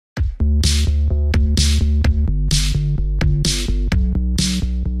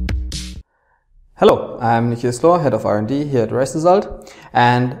Hello, I'm Nikhil Slor, Head of R&D here at Result,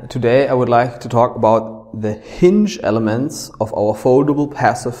 and today I would like to talk about the hinge elements of our foldable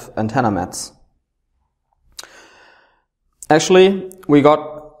passive antenna mats. Actually, we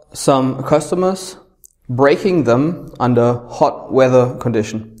got some customers breaking them under hot weather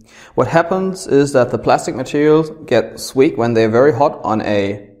condition. What happens is that the plastic materials get weak when they're very hot on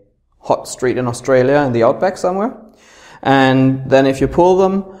a hot street in Australia in the outback somewhere, and then if you pull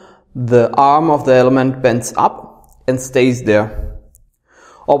them, the arm of the element bends up and stays there.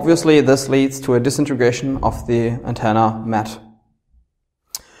 Obviously, this leads to a disintegration of the antenna mat.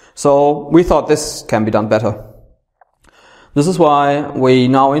 So we thought this can be done better. This is why we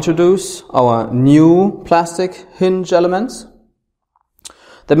now introduce our new plastic hinge elements.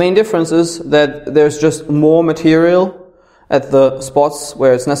 The main difference is that there's just more material at the spots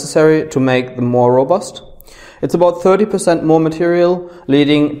where it's necessary to make them more robust. It's about 30% more material,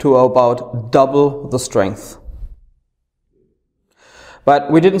 leading to about double the strength.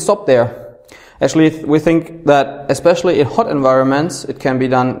 But we didn't stop there. Actually, we think that especially in hot environments, it can be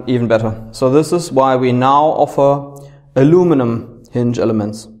done even better. So this is why we now offer aluminum hinge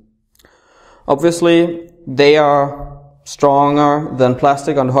elements. Obviously, they are stronger than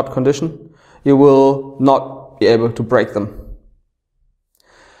plastic under hot condition. You will not be able to break them.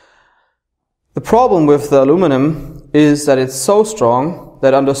 The problem with the aluminum is that it's so strong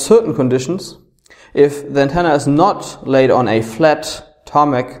that under certain conditions, if the antenna is not laid on a flat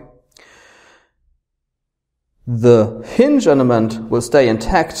tarmac, the hinge element will stay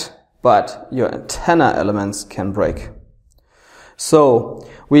intact, but your antenna elements can break. So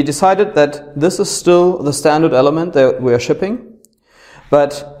we decided that this is still the standard element that we are shipping,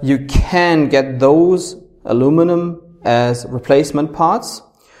 but you can get those aluminum as replacement parts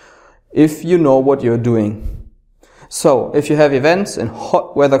if you know what you're doing. So if you have events in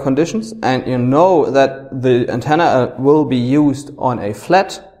hot weather conditions and you know that the antenna will be used on a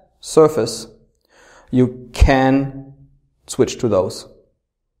flat surface, you can switch to those.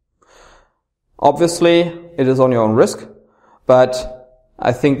 Obviously, it is on your own risk, but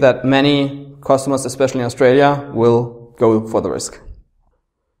I think that many customers, especially in Australia, will go for the risk.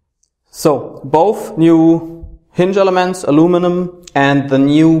 So both new hinge elements, aluminum, and the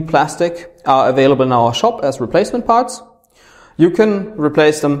new plastic are available in our shop as replacement parts. You can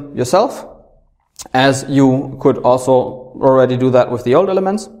replace them yourself, as you could also already do that with the old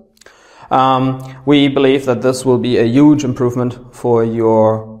elements. We believe that this will be a huge improvement for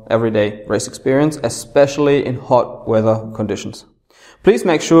your everyday race experience, especially in hot weather conditions. Please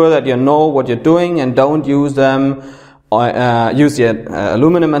make sure that you know what you're doing and don't use them use the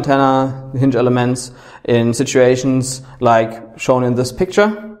aluminum antenna hinge elements in situations like shown in this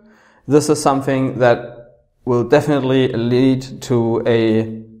picture. This is something that will definitely lead to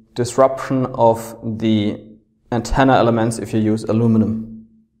a disruption of the antenna elements if you use aluminum.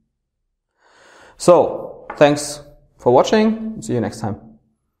 So, thanks for watching. See you next time.